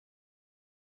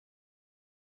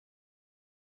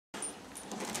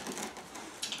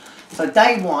So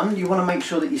day one, you want to make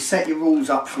sure that you set your rules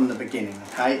up from the beginning,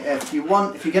 okay? If you're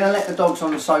going to let the dogs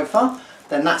on the sofa,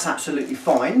 then that's absolutely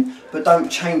fine, but don't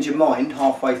change your mind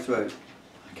halfway through,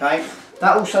 okay?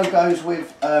 That also goes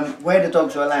with where the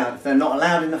dogs are allowed. If they're not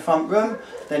allowed in the front room,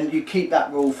 then you keep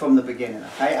that rule from the beginning,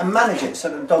 okay? And manage it so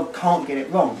that the dog can't get it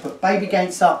wrong. Put baby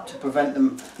gates up to prevent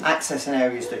them accessing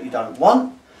areas that you don't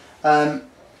want.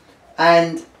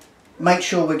 And make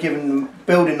sure we're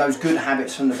building those good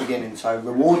habits from the beginning. So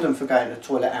reward them for going to the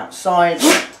toilet outside,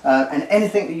 and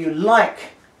anything that you like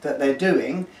that they're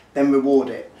doing, then reward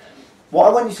it. What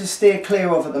I want you to steer clear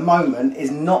of at the moment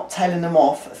is not telling them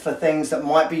off for things that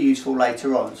might be useful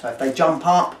later on. So if they jump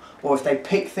up or if they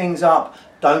pick things up,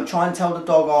 don't try and tell the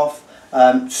dog off.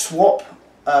 Swap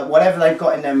whatever they've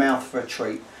got in their mouth for a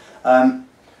treat.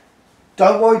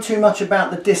 Don't worry too much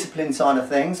about the discipline side of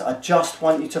things. I just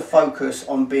want you to focus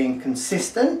on being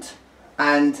consistent,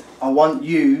 and I want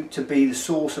you to be the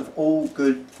source of all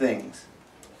good things.